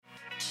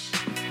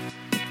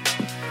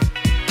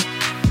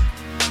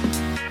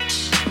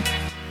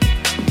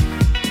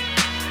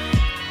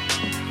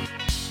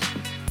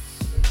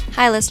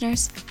Hi,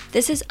 listeners.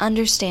 This is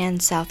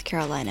Understand South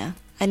Carolina,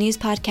 a news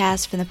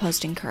podcast from the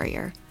Post and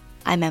Courier.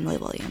 I'm Emily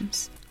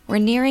Williams. We're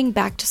nearing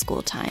back to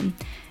school time,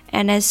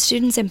 and as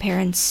students and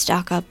parents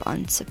stock up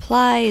on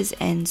supplies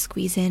and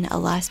squeeze in a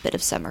last bit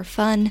of summer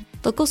fun,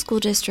 local school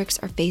districts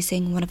are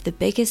facing one of the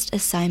biggest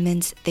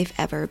assignments they've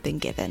ever been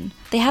given.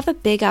 They have a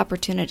big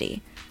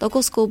opportunity.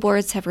 Local school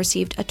boards have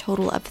received a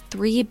total of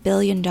 $3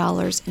 billion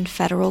in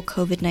federal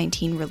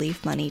COVID-19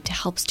 relief money to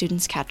help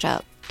students catch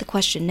up. The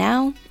question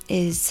now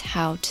is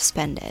how to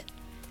spend it.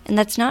 And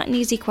that's not an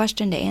easy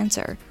question to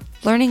answer.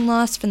 Learning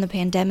loss from the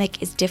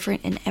pandemic is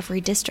different in every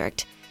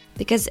district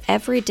because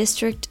every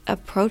district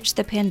approached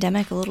the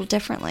pandemic a little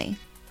differently.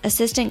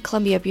 Assistant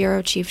Columbia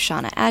Bureau Chief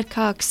Shauna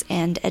Adcox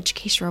and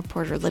education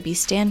reporter Libby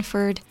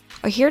Stanford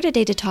are here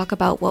today to talk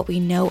about what we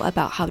know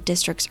about how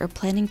districts are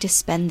planning to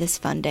spend this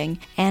funding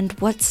and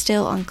what's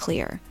still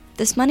unclear.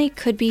 This money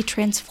could be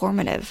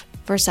transformative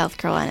for South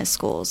Carolina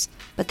schools,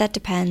 but that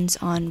depends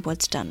on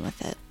what's done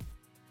with it.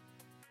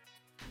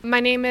 My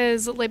name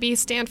is Libby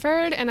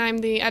Stanford, and I'm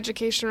the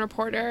education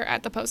reporter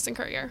at the Post and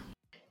Courier.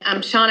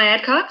 I'm Shauna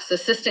Adcox,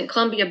 Assistant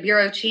Columbia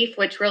Bureau Chief,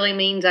 which really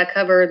means I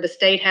cover the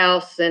State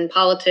House and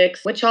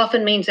politics, which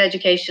often means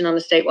education on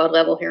the statewide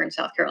level here in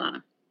South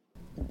Carolina.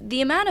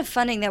 The amount of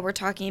funding that we're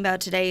talking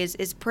about today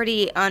is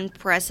pretty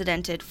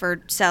unprecedented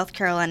for South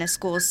Carolina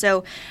schools.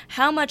 So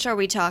how much are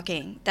we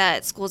talking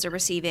that schools are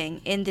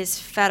receiving in this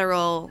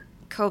federal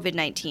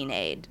COVID-19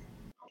 aid?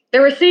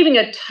 They're receiving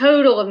a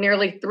total of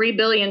nearly $3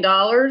 billion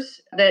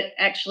that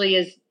actually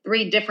is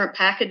 3 different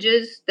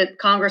packages that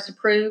Congress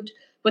approved,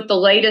 with the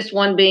latest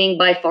one being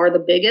by far the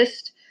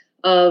biggest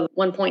of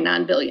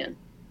 $1.9 billion.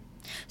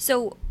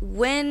 So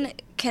when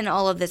can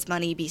all of this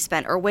money be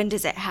spent, or when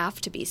does it have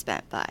to be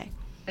spent by?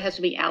 It has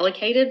to be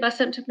allocated by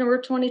September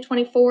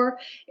 2024.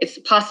 It's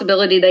a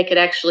possibility they could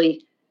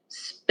actually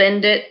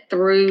spend it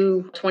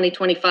through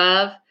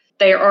 2025.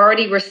 They are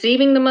already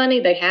receiving the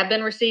money. They have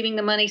been receiving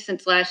the money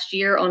since last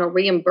year on a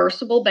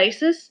reimbursable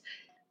basis.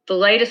 The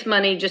latest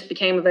money just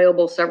became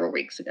available several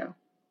weeks ago.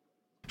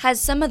 Has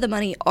some of the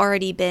money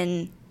already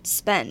been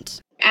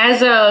spent?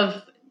 As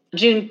of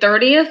June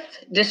 30th,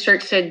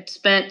 districts had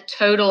spent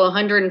total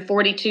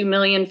 $142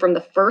 million from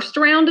the first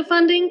round of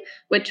funding,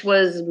 which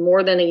was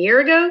more than a year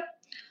ago.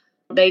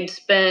 They'd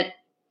spent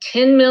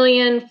 $10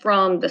 million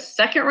from the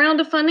second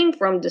round of funding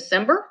from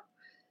December,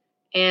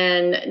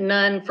 and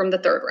none from the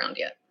third round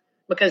yet,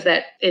 because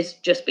that is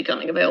just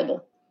becoming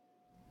available.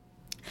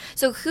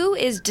 So who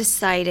is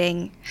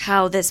deciding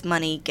how this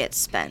money gets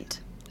spent?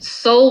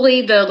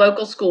 Solely the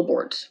local school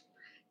boards.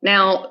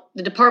 Now,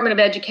 the Department of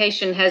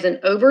Education has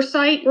an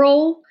oversight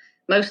role,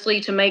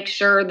 mostly to make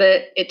sure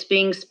that it's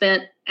being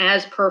spent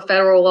as per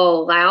federal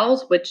law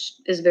allows, which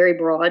is very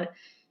broad,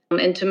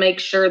 and to make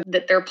sure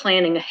that they're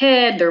planning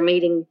ahead, they're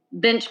meeting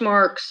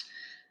benchmarks.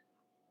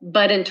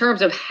 But in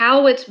terms of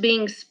how it's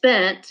being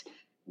spent,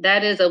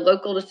 that is a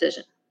local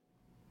decision.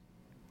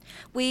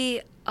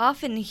 We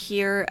often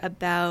hear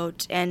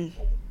about, and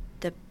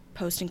the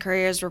Post and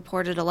Courier has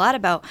reported a lot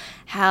about,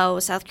 how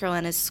South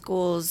Carolina's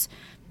schools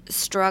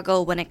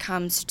struggle when it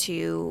comes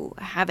to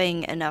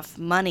having enough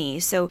money.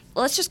 So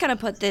let's just kind of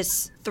put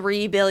this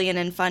 $3 billion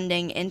in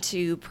funding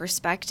into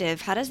perspective.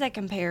 How does that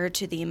compare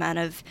to the amount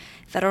of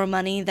federal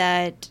money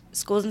that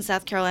schools in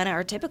South Carolina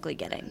are typically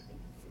getting?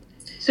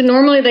 So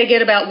normally they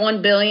get about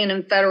 $1 billion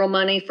in federal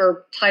money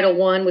for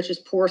Title I, which is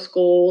poor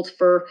schools,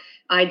 for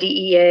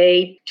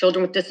IDEA,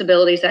 children with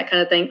disabilities, that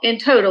kind of thing. In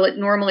total, it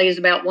normally is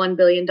about $1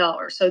 billion.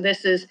 So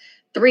this is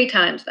 3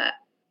 times that.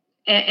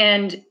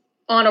 And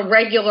on a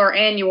regular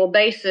annual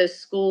basis,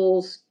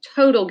 schools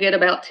total get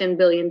about $10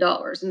 billion.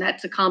 And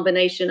that's a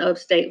combination of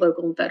state,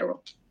 local, and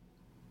federal.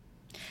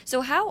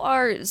 So how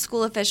are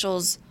school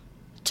officials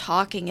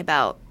talking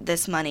about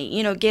this money?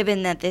 You know,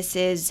 given that this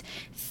is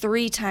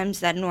 3 times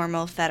that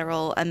normal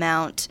federal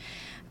amount,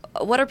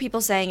 what are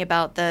people saying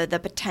about the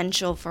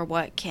potential for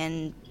what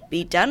can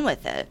be done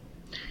with it?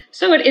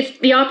 So it's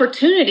the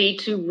opportunity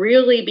to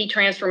really be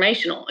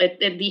transformational.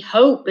 The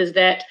hope is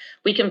that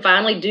we can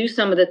finally do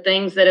some of the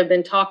things that have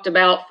been talked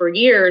about for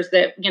years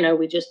that,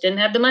 we just didn't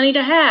have the money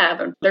to have.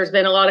 And there's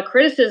been a lot of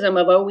criticism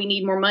of, we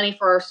need more money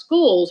for our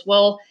schools.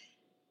 Well,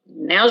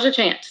 now's your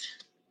chance.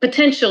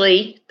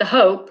 Potentially, the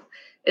hope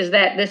is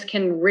that this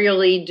can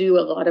really do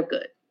a lot of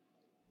good.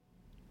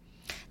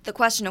 The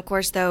question, of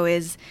course, though,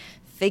 is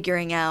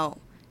figuring out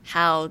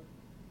how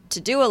to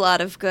do a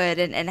lot of good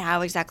and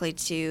how exactly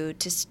to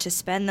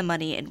spend the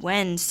money and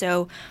when.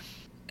 So,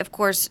 of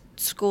course,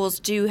 schools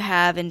do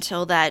have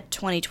until that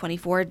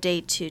 2024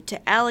 date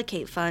to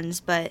allocate funds,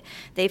 but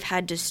they've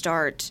had to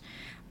start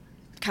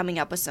coming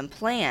up with some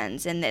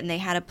plans, and then they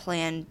had a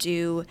plan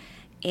due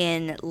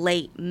in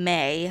late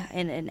May,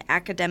 an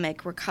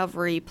academic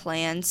recovery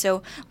plan.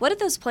 So what did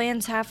those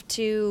plans have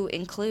to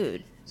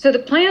include? So the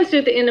plans due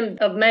at the end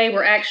of May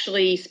were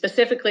actually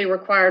specifically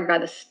required by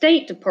the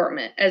State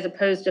Department as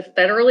opposed to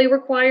federally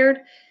required.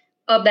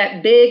 of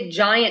that big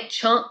giant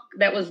chunk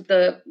that was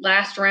the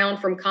last round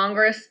from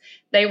Congress,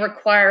 they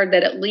required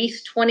that at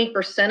least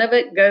 20% of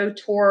it go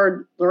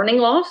toward learning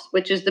loss,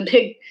 which is the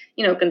big,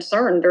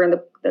 concern during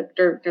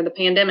the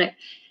pandemic.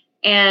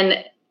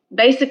 And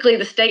basically,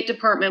 the State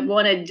Department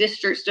wanted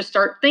districts to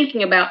start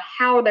thinking about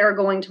how they're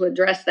going to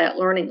address that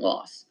learning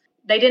loss.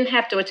 They didn't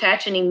have to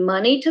attach any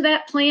money to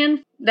that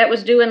plan that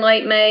was due in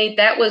late May.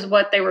 That was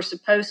what they were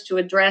supposed to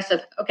address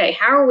of, okay,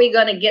 how are we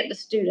going to get the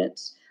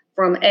students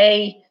from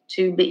A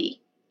to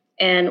B?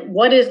 And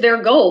what is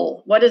their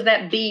goal? What does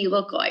that B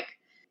look like?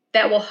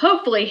 That will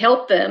hopefully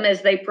help them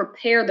as they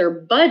prepare their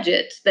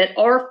budgets that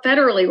are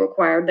federally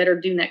required that are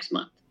due next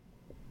month.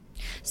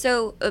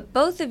 So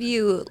both of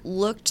you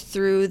looked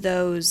through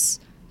those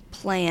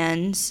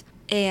plans,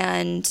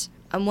 and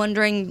I'm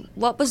wondering,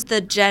 what was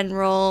the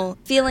general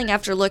feeling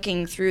after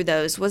looking through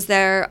those? Was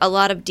there a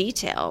lot of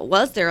detail?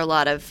 Was there a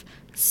lot of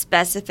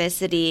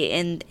specificity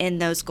in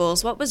those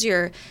goals? What was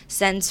your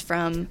sense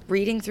from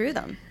reading through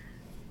them?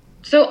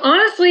 So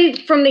honestly,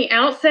 from the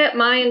outset,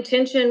 my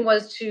intention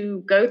was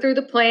to go through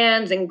the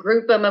plans and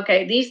group them.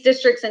 Okay, these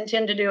districts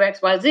intend to do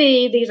X, Y,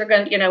 Z. These are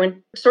going to,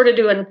 and sort of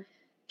do a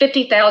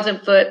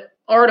 50,000-foot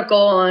article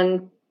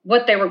on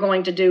what they were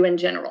going to do in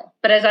general.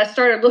 But as I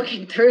started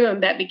looking through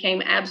them, that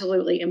became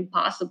absolutely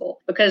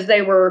impossible because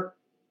they were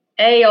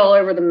A, all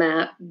over the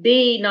map,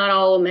 B, not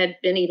all of them had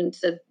been even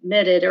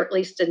submitted, or at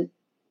least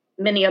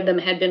many of them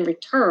had been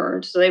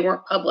returned, so they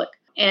weren't public.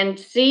 And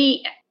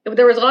C,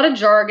 there was a lot of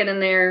jargon in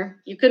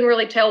there. You couldn't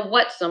really tell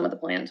what some of the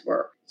plans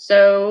were.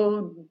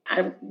 So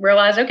I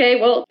realized, okay,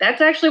 well,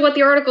 that's actually what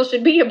the article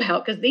should be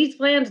about because these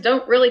plans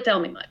don't really tell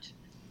me much.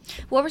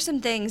 What were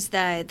some things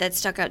that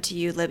stuck out to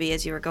you, Libby,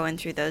 as you were going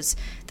through those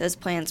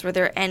plans? Were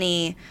there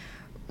any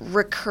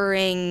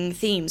recurring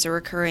themes or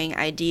recurring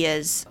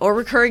ideas or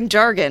recurring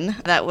jargon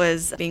that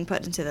was being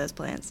put into those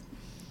plans?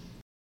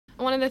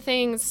 One of the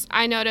things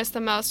I noticed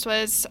the most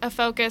was a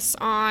focus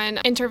on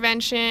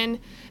intervention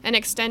and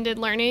extended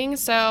learning.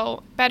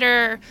 So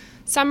better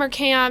summer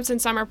camps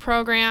and summer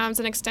programs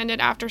and extended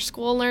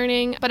after-school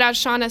learning. But as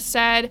Shauna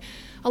said,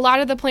 a lot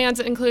of the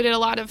plans included a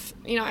lot of,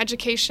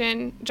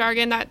 education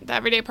jargon that the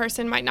everyday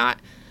person might not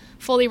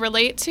fully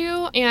relate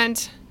to.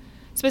 And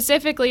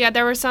specifically,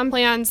 there were some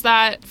plans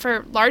that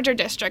for larger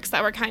districts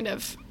that were kind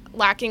of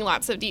lacking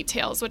lots of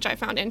details, which I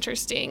found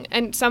interesting.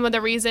 And some of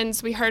the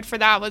reasons we heard for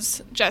that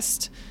was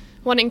just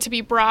wanting to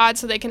be broad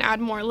so they can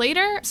add more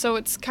later. So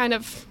it's kind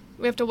of,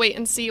 we have to wait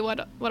and see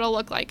what it'll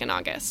look like in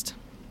August.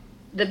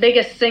 The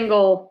biggest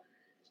single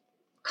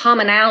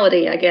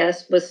commonality, I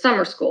guess, was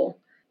summer school.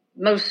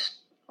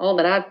 All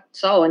that I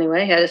saw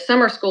anyway, had a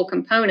summer school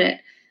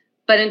component.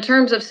 But in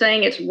terms of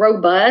saying it's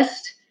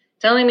robust,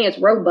 telling me it's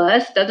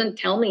robust doesn't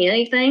tell me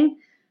anything.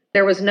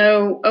 There was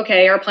no,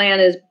 okay, our plan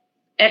is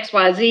X,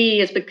 Y,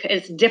 Z.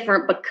 It's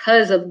different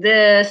because of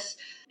this.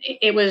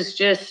 It was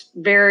just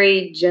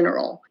very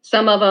general.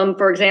 Some of them,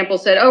 for example,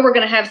 said, we're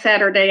going to have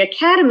Saturday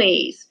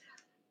academies.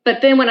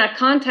 But then when I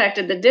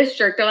contacted the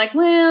district, they're like,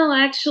 well,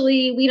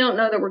 actually, we don't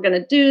know that we're going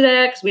to do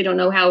that because we don't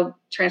know how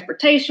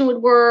transportation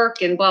would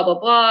work and blah, blah,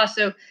 blah.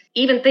 So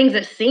even things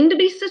that seem to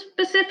be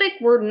specific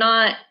were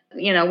not,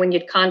 when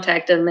you'd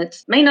contact them,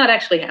 it may not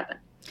actually happen.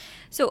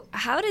 So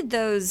how did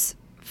those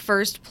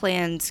first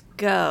plans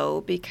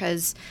go?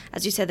 Because,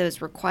 as you said,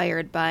 those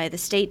required by the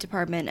State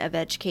Department of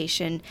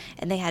Education,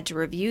 and they had to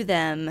review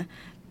them.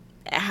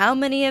 How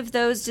many of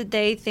those did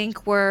they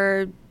think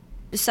were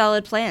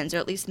solid plans, or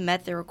at least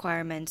met the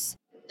requirements?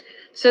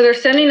 So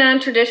there's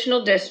 79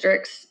 traditional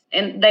districts,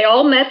 and they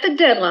all met the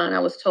deadline, I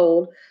was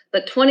told,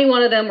 but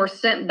 21 of them were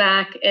sent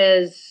back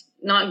as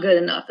not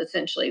good enough,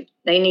 essentially.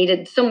 They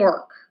needed some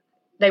work.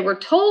 They were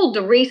told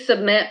to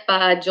resubmit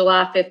by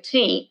July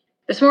 15th.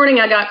 This morning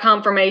I got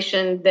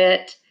confirmation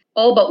that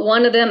all but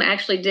one of them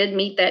actually did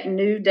meet that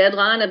new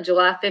deadline of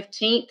July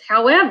 15th.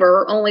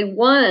 However, only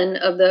one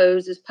of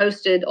those is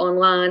posted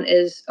online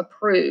as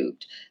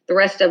approved. The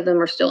rest of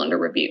them are still under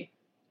review.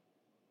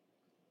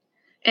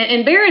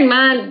 And bear in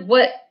mind,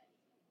 what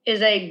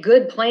is a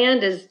good plan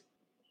is,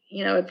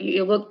 if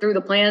you look through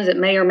the plans, it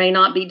may or may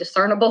not be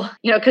discernible,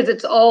 because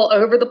it's all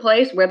over the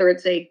place, whether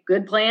it's a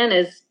good plan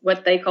is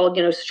what they called,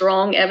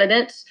 strong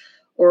evidence,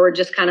 or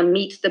just kind of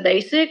meets the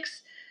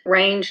basics,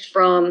 ranged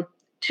from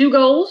 2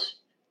 goals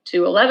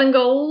to 11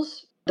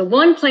 goals. The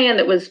one plan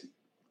that was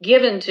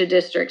given to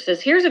districts says,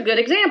 here's a good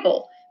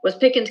example, was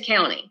Pickens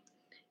County.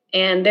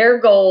 And their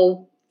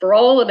goal for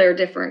all of their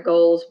different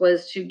goals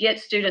was to get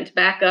students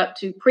back up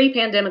to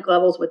pre-pandemic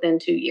levels within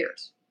 2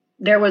 years.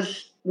 There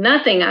was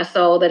nothing I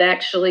saw that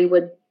actually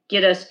would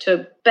get us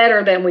to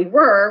better than we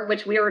were,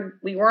 which we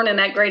weren't in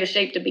that great a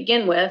shape to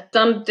begin with.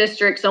 Some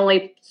districts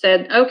only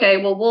said, okay,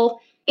 well, we'll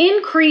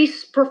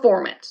increase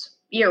performance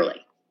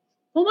yearly.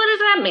 Well, what does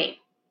that mean?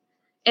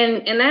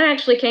 And that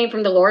actually came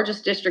from the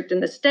largest district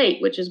in the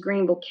state, which is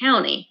Greenville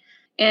County.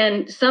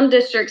 And some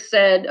districts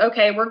said,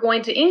 okay, we're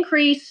going to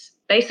increase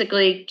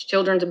basically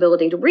children's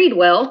ability to read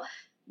well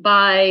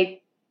by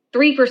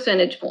 3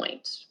 percentage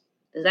points.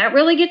 Does that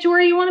really get you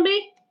where you want to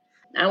be?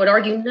 I would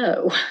argue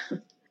no.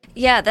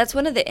 Yeah, that's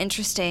one of the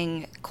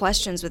interesting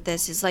questions with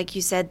this is, like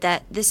you said,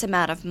 that this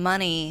amount of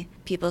money,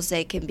 people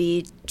say, can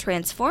be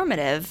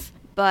transformative.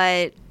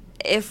 But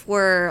if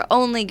we're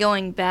only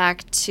going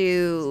back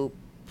to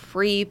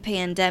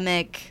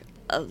pre-pandemic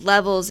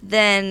levels,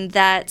 then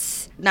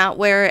that's not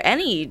where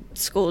any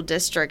school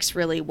districts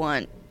really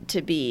want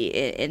to be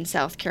in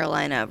South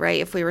Carolina,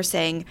 right? If we were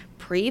saying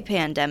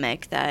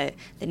pre-pandemic that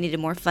they needed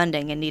more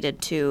funding and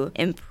needed to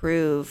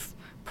improve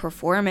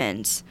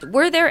performance.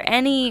 Were there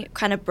any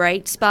kind of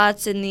bright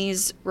spots in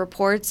these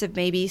reports of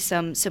maybe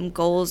some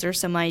goals or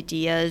some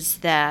ideas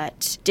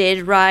that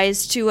did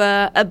rise to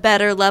a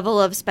better level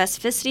of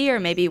specificity, or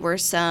maybe were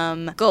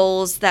some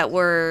goals that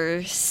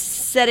were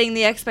setting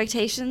the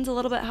expectations a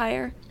little bit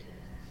higher?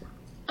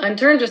 In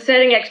terms of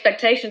setting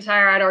expectations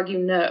higher, I'd argue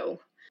no,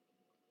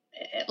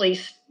 at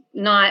least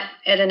not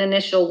at an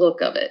initial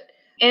look of it.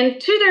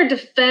 And to their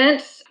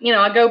defense,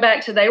 I go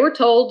back to they were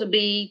told to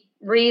be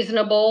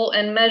reasonable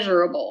and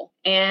measurable,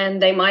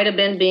 and they might have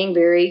been being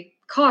very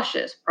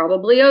cautious,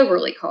 probably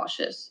overly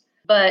cautious.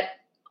 But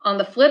on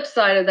the flip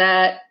side of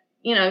that,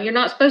 you're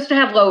not supposed to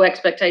have low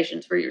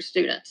expectations for your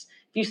students.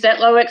 If you set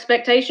low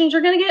expectations,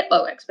 you're going to get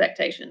low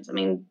expectations.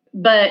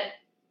 But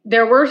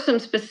there were some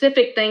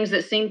specific things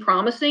that seemed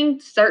promising.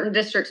 Certain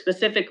districts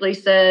specifically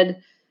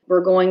said,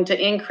 we're going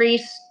to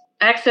increase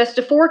access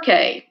to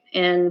 4K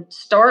and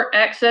start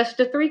access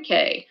to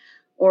 3K.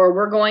 Or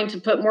we're going to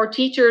put more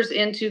teachers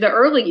into the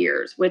early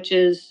years, which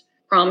is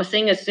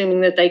promising,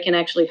 assuming that they can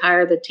actually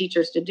hire the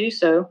teachers to do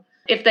so.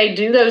 If they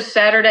do those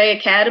Saturday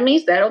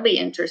academies, that'll be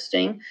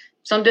interesting.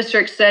 Some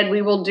districts said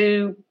we will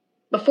do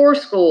before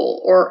school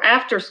or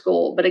after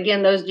school, but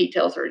again, those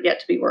details are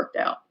yet to be worked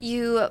out.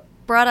 You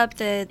brought up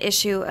the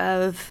issue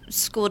of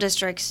school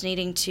districts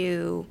needing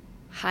to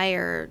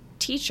hire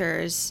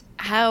teachers.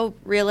 How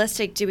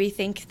realistic do we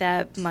think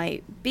that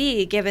might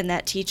be, given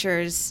that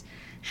teachers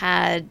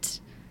had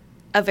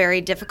a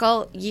very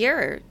difficult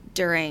year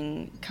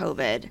during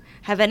COVID?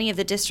 Have any of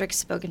the districts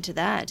spoken to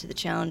that, to the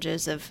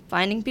challenges of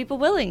finding people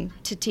willing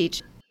to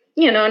teach?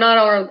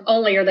 Not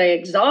only are they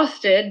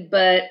exhausted,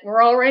 but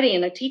we're already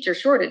in a teacher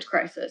shortage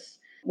crisis,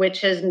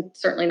 which has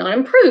certainly not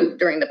improved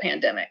during the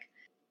pandemic.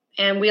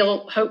 And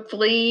we'll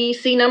hopefully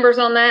see numbers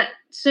on that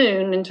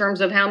soon in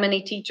terms of how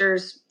many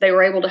teachers they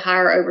were able to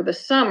hire over the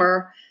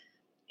summer.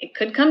 It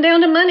could come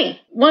down to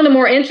money. One of the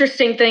more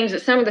interesting things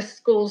that some of the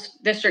schools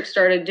districts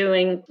started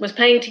doing was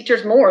paying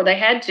teachers more. They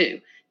had to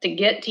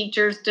get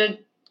teachers to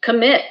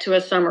commit to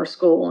a summer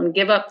school and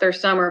give up their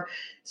summer.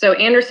 So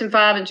Anderson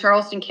 5 and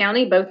Charleston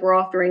County both were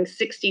offering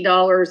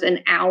 $60 an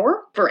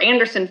hour. For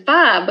Anderson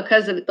 5,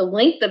 because of the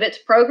length of its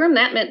program,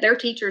 that meant their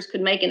teachers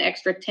could make an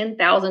extra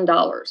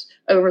 $10,000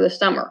 over the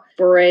summer.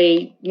 For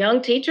a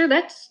young teacher,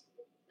 that's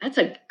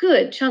a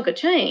good chunk of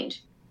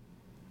change.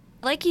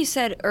 Like you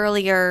said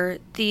earlier,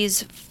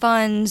 these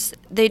funds,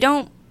 they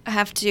don't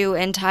have to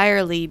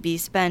entirely be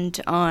spent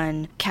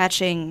on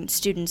catching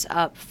students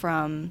up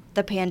from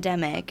the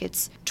pandemic.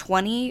 It's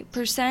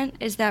 20%,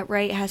 is that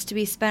right, has to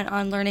be spent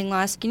on learning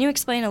loss. Can you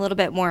explain a little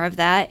bit more of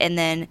that? And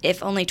then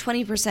if only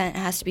 20%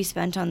 has to be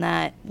spent on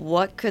that,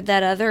 what could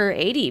that other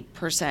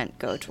 80%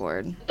 go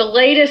toward? The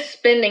latest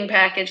spending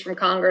package from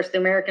Congress, the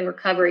American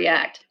Recovery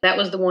Act, that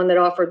was the one that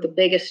offered the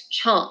biggest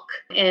chunk.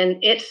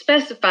 And it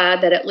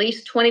specified that at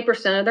least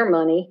 20% of their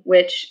money,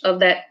 which of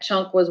that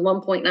chunk was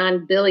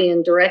 $1.9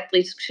 billion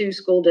directly to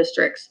school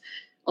districts,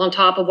 on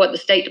top of what the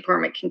State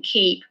Department can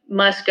keep,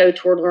 must go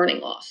toward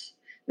learning loss.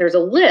 There's a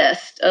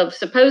list of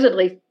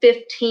supposedly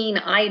 15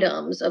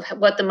 items of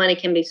what the money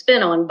can be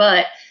spent on,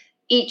 but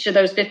each of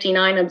those 15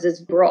 items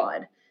is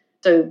broad.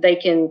 So they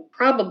can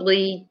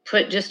probably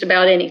put just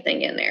about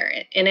anything in there.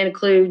 And it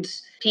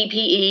includes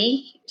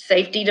PPE,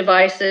 safety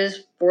devices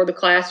for the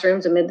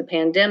classrooms amid the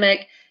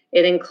pandemic.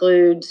 It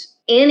includes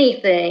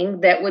anything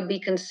that would be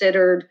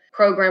considered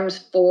programs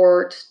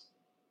for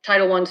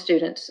Title I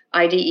students,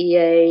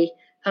 IDEA,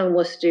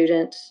 homeless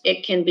students.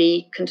 It can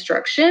be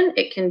construction.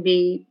 It can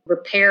be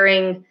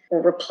repairing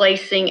or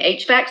replacing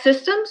HVAC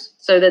systems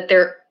so that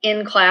their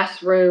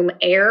in-classroom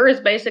air is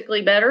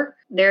basically better.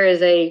 There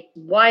is a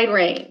wide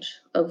range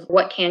of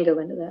what can go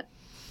into that.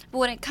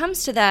 When it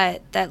comes to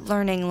that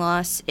learning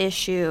loss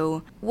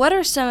issue, what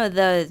are some of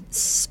the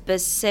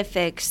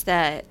specifics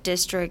that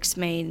districts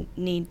may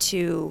need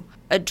to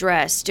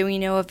address? Do we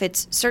know if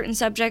it's certain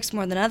subjects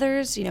more than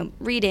others,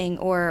 reading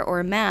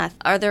or math?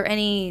 Are there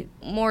any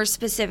more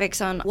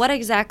specifics on what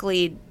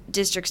exactly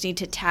districts need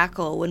to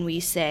tackle when we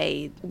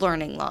say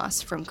learning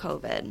loss from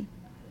COVID?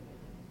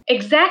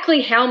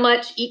 Exactly how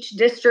much each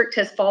district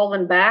has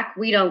fallen back,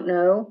 we don't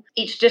know.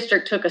 Each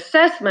district took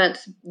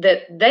assessments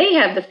that they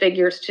have the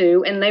figures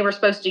to, and they were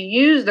supposed to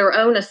use their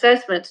own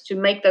assessments to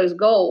make those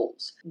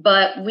goals.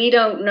 But we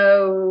don't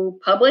know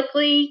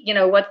publicly,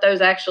 what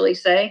those actually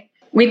say.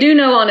 We do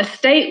know on a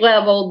state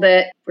level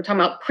that we're talking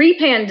about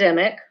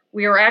pre-pandemic,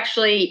 we were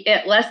actually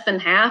at less than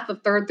half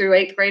of 3rd through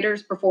 8th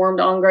graders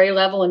performed on grade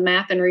level in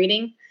math and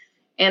reading.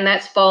 And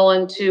that's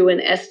fallen to an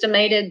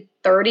estimated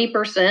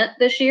 30%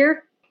 this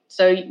year.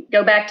 So you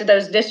go back to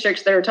those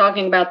districts that are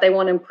talking about they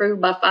want to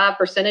improve by 5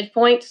 percentage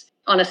points.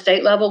 On a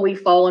state level,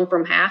 we've fallen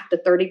from half to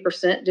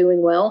 30%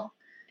 doing well.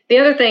 The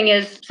other thing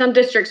is some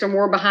districts are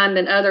more behind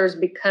than others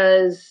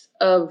because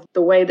of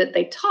the way that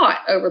they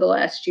taught over the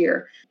last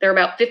year. There are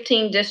about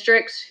 15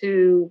 districts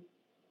who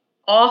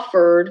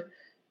offered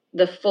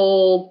the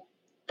full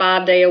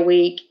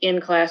 5-day-a-week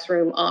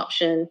in-classroom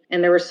option.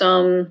 And there were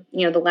some,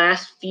 the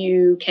last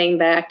few came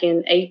back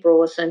in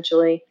April,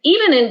 essentially.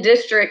 Even in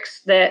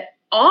districts that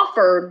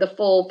offered the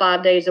full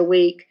 5 days a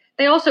week,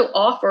 they also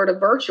offered a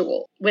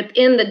virtual.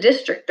 Within the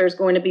district, there's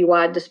going to be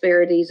wide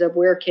disparities of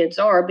where kids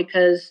are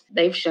because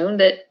they've shown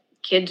that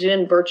kids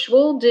in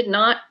virtual did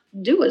not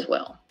do as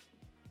well.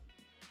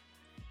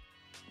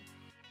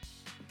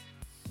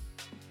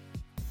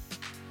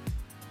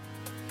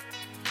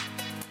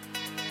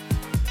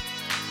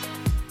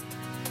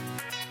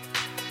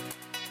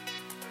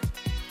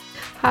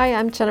 Hi,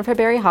 I'm Jennifer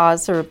Berry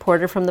Hawes, a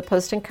reporter from the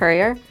Post and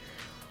Courier.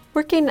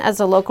 Working as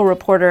a local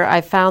reporter,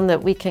 I found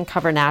that we can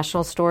cover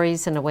national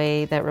stories in a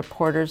way that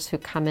reporters who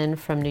come in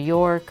from New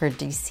York or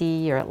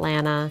DC or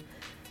Atlanta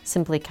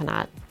simply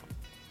cannot.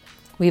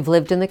 We've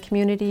lived in the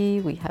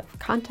community, we have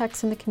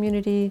contacts in the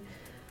community,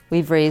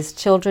 we've raised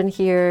children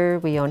here,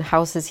 we own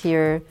houses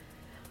here.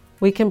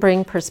 We can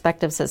bring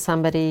perspectives that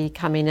somebody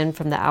coming in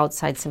from the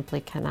outside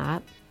simply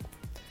cannot.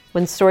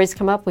 When stories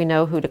come up, we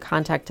know who to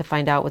contact to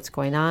find out what's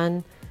going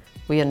on.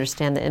 We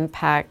understand the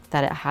impact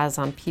that it has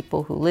on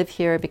people who live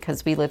here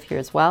because we live here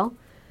as well.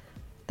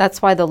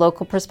 That's why the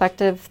local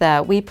perspective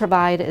that we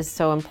provide is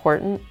so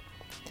important.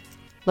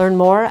 Learn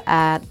more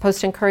at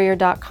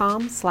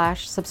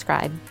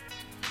postandcourier.com/subscribe.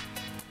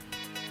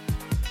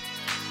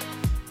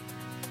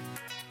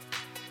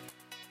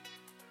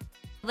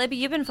 Libby,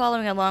 you've been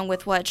following along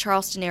with what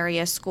Charleston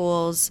area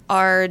schools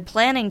are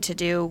planning to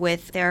do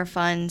with their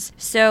funds.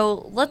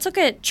 So let's look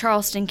at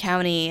Charleston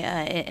County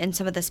and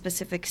some of the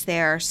specifics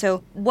there.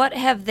 So what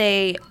have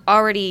they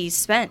already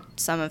spent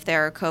some of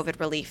their COVID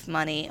relief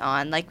money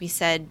on? Like we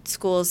said,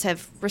 schools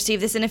have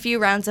received this in a few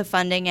rounds of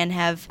funding and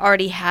have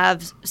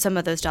some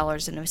of those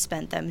dollars and have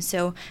spent them.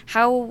 So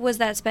how was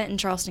that spent in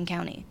Charleston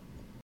County?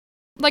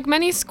 Like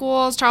many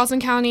schools, Charleston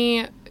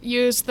County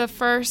used the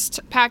first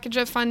package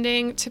of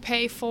funding to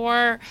pay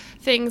for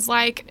things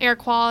like air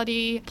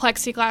quality,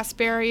 plexiglass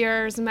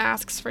barriers,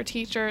 masks for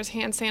teachers,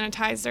 hand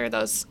sanitizer,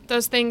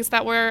 those things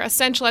that were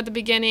essential at the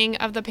beginning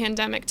of the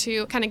pandemic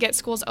to kind of get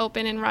schools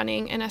open and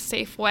running in a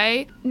safe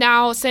way.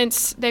 Now,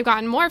 since they've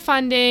gotten more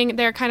funding,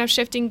 they're kind of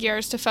shifting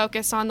gears to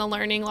focus on the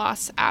learning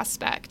loss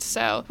aspect.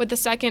 So with the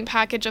second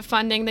package of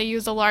funding, they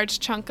used a large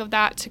chunk of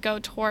that to go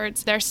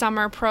towards their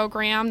summer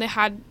program. They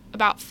had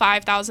about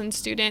 5,000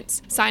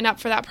 students sign up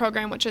for that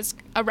program, which is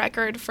a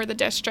record for the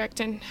district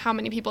and how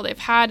many people they've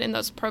had in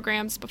those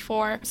programs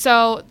before.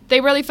 So they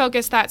really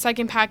focused that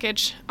second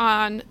package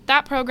on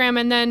that program.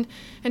 And then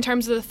in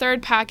terms of the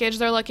third package,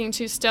 they're looking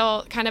to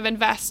still kind of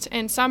invest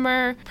in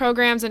summer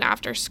programs and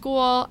after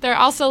school. They're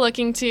also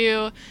looking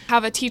to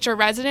have a teacher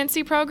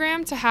residency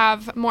program to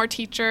have more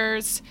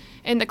teachers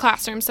in the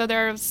classroom. So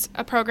there's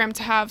a program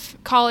to have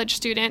college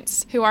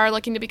students who are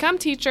looking to become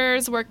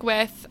teachers work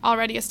with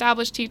already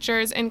established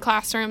teachers in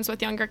classrooms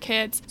with younger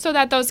kids so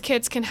that those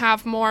kids can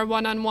have more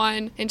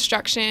one-on-one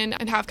instruction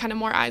and have kind of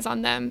more eyes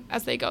on them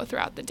as they go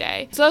throughout the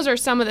day. So those are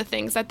some of the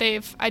things that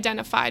they've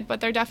identified, but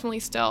they're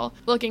definitely still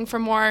looking for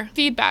more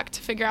feedback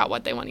to figure out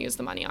what they want to use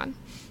the money on.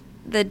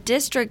 The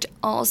district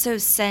also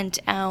sent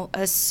out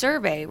a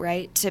survey,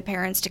 right, to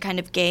parents to kind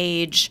of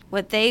gauge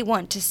what they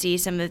want to see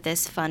some of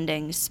this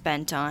funding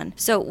spent on.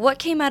 So what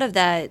came out of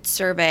that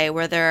survey?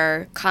 Were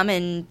there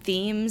common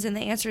themes in the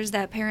answers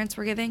that parents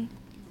were giving?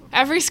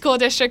 Every school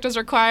district was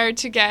required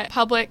to get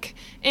public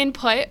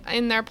input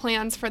in their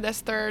plans for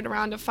this third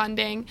round of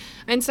funding.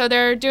 And so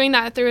they're doing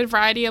that through a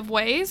variety of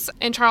ways.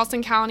 In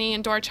Charleston County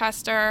and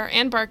Dorchester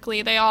and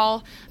Berkeley, they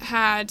all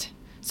had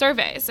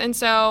surveys. And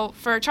so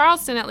for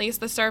Charleston, at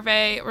least, the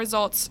survey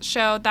results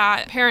showed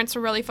that parents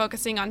were really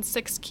focusing on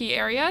 6 key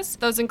areas.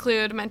 Those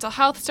include mental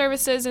health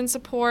services and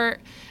support,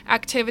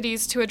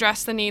 activities to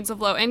address the needs of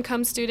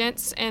low-income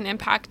students and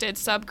impacted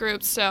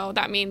subgroups. So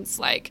that means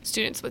like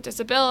students with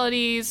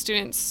disabilities,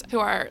 students who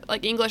are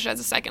like English as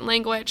a second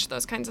language,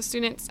 those kinds of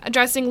students.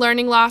 Addressing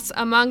learning loss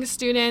among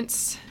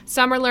students,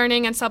 summer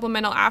learning and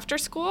supplemental after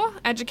school,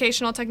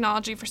 educational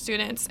technology for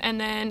students, and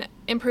then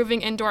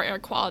improving indoor air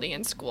quality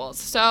in schools.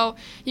 So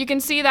you can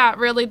see that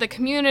really the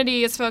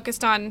community is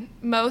focused on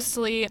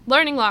mostly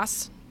learning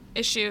loss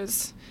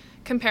issues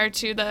compared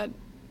to the,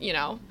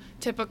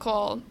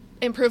 typical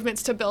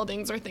improvements to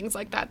buildings or things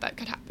like that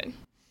could happen.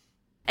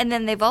 And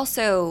then they've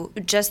also,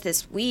 just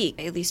this week,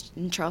 at least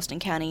in Charleston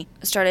County,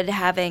 started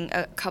having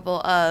a couple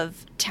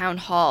of town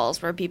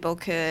halls where people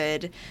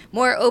could,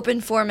 more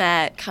open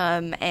format,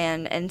 come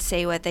and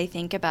say what they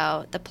think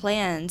about the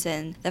plans.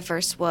 And the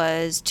first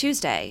was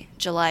Tuesday,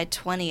 July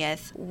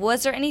 20th.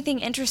 Was there anything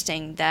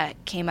interesting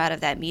that came out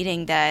of that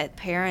meeting that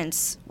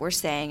parents were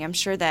saying? I'm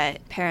sure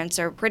that parents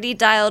are pretty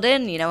dialed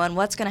in, on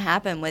what's going to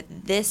happen with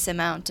this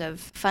amount of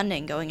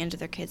funding going into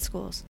their kids'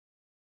 schools.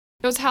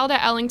 It was held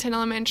at Ellington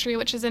Elementary,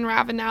 which is in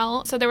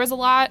Ravenel. So there was a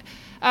lot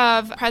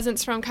of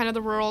presence from kind of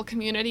the rural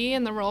community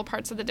and the rural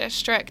parts of the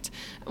district.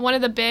 One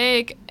of the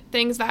big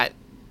things that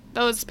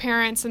those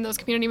parents and those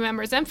community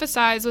members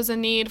emphasized was a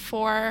need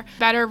for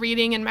better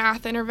reading and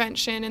math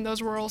intervention in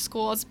those rural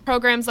schools.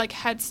 Programs like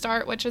Head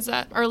Start, which is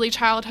an early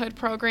childhood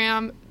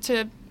program,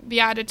 to be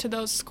added to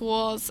those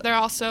schools. They're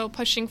also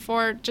pushing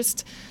for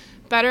just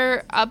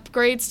better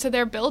upgrades to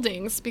their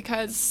buildings,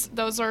 because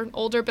those are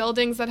older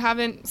buildings that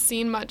haven't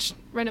seen much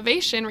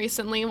renovation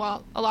recently,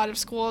 while a lot of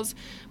schools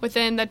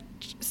within the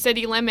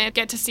city limit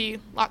get to see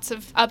lots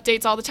of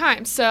updates all the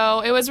time. So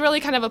it was really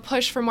kind of a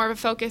push for more of a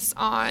focus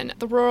on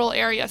the rural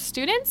area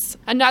students.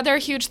 Another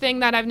huge thing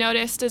that I've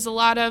noticed is a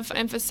lot of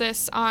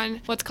emphasis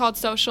on what's called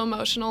social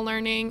emotional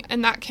learning,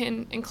 and that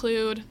can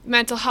include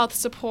mental health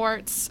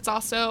supports. It's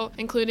also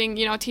including,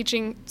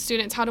 teaching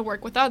students how to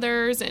work with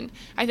others. And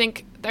I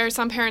think there are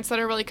some parents that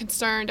are really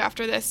concerned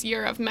after this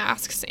year of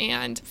masks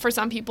and, for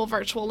some people,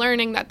 virtual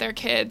learning, that their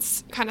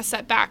kids kind of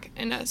set back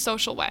in a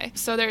social way.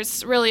 So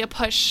there's really a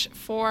push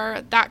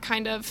for that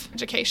kind of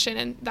education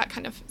and that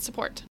kind of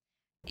support.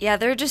 Yeah,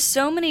 there are just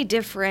so many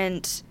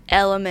different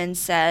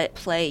elements at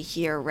play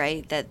here,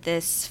 right? That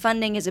this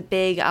funding is a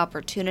big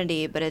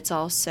opportunity, but it's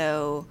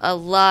also a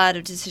lot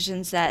of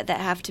decisions that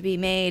have to be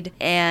made.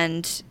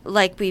 And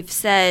like we've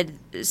said,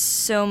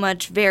 so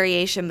much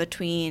variation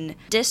between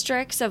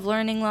districts of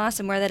learning loss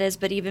and where that is,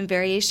 but even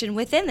variation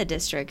within the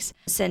districts,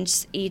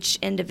 since each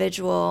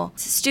individual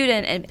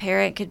student and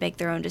parent could make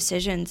their own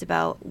decisions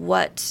about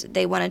what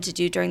they wanted to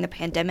do during the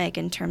pandemic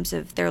in terms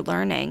of their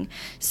learning.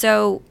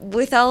 So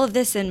with all of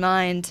this in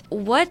mind,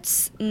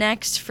 what's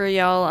next for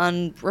y'all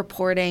on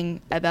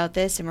reporting about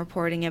this and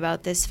reporting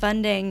about this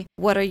funding?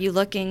 What are you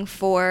looking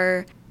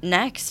for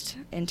next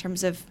in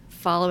terms of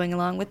following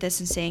along with this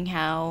and seeing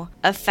how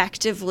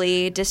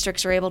effectively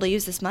districts are able to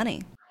use this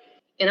money?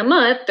 In a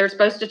month, they're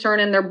supposed to turn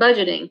in their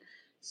budgeting.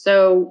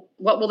 So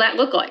what will that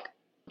look like?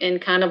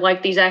 And kind of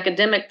like these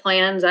academic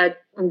plans,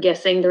 I'm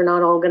guessing they're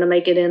not all going to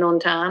make it in on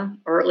time,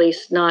 or at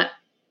least not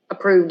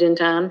approved in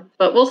time.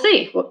 But we'll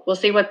see. We'll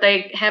see what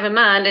they have in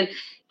mind. And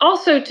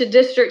also, to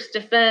districts'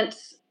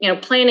 defense,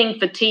 planning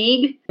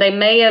fatigue. They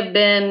may have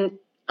been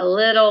a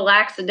little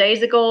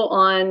lackadaisical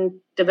on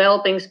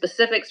developing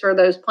specifics for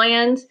those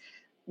plans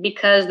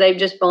because they've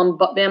just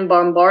been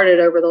bombarded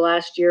over the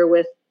last year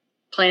with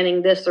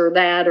planning this or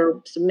that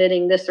or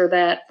submitting this or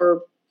that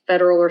for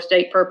federal or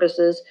state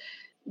purposes.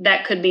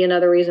 That could be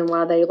another reason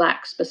why they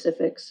lack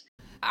specifics.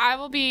 I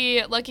will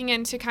be looking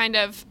into kind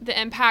of the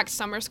impact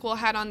summer school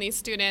had on these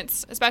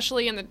students,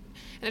 especially in the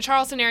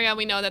Charleston area.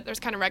 We know that there's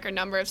kind of record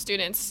number of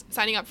students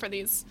signing up for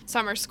these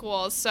summer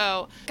schools.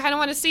 So kind of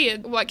want to see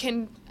what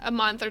can a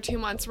month or 2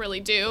 months really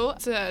do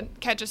to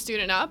catch a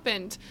student up.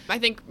 And I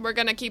think we're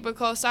going to keep a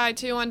close eye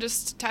too on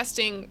just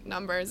testing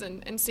numbers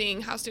and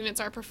seeing how students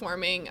are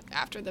performing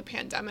after the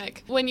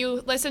pandemic. When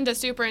you listen to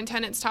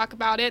superintendents talk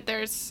about it,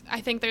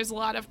 I think there's a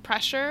lot of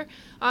pressure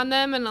on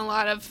them, and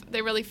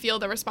they really feel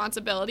the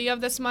responsibility of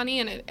this money,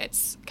 and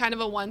it's kind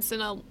of a once in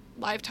a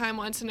lifetime,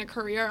 once in a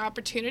career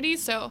opportunity.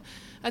 So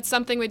that's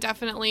something we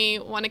definitely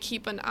want to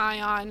keep an eye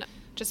on,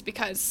 just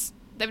because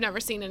they've never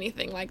seen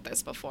anything like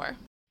this before.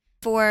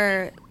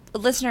 For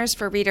listeners,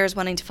 for readers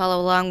wanting to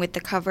follow along with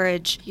the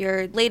coverage,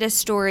 your latest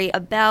story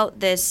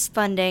about this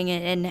funding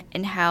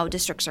and how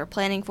districts are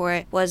planning for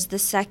it was the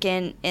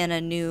second in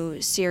a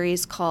new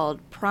series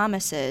called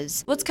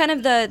Promises. What's kind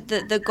of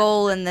the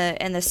goal and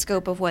the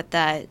scope of what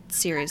that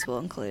series will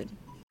include?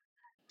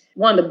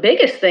 One of the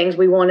biggest things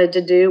we wanted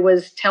to do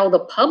was tell the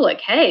public,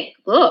 hey,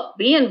 look,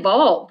 be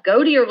involved.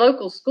 Go to your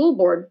local school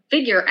board.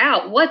 Figure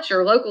out what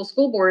your local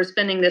school board is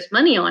spending this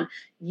money on.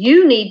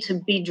 You need to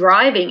be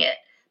driving it,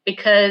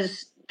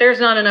 because there's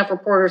not enough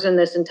reporters in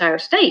this entire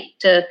state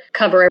to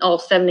cover all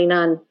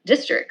 79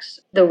 districts.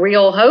 The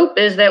real hope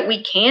is that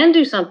we can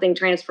do something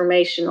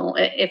transformational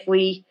if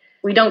we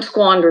don't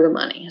squander the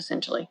money,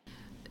 essentially.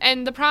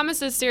 And the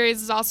Promises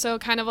series is also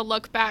kind of a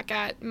look back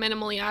at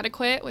Minimally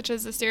Adequate, which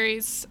is a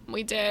series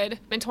we did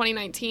in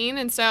 2019.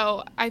 And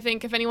so I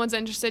think if anyone's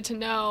interested to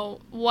know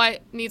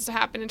what needs to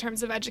happen in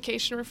terms of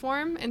education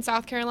reform in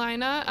South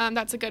Carolina,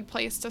 that's a good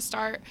place to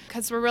start,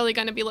 because we're really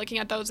going to be looking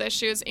at those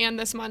issues and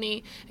this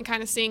money and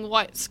kind of seeing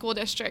what school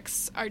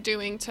districts are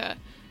doing to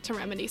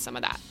remedy some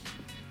of that.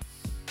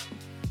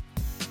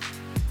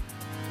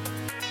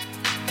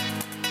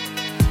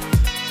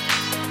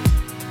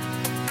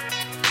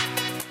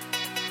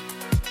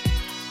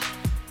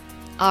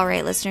 All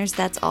right, listeners,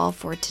 that's all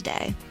for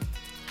today.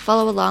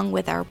 Follow along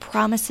with our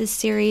Promises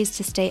series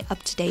to stay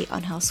up to date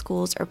on how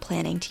schools are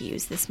planning to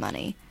use this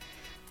money.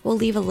 We'll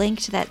leave a link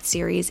to that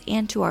series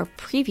and to our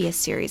previous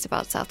series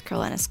about South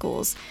Carolina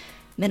schools,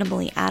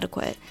 Minimally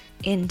Adequate,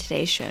 in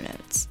today's show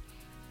notes.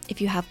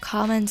 If you have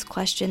comments,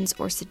 questions,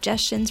 or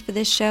suggestions for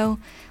this show,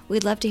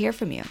 we'd love to hear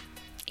from you.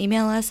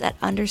 Email us at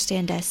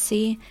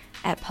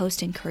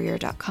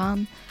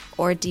understandsc@postingcourier.com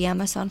or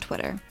DM us on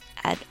Twitter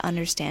at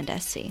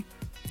understandsc.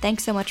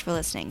 Thanks so much for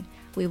listening.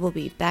 We will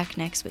be back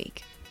next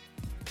week.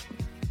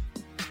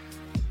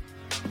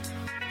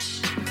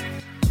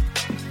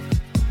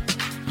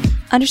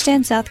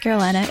 Understand South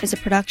Carolina is a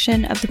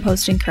production of the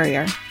Post and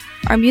Courier.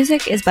 Our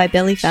music is by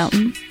Billy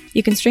Fountain.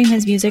 You can stream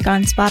his music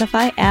on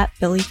Spotify at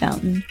Billy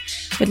Fountain.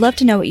 We'd love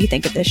to know what you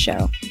think of this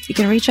show. You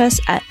can reach us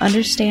at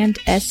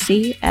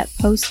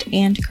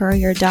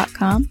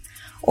understandsc@postandcourier.com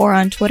or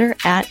on Twitter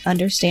at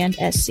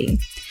understandsc.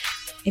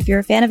 If you're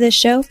a fan of this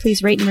show,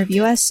 please rate and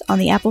review us on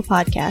the Apple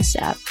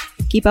Podcasts app.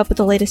 Keep up with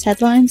the latest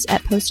headlines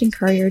at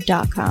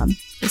postandcourier.com.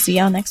 We'll see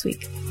y'all next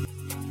week.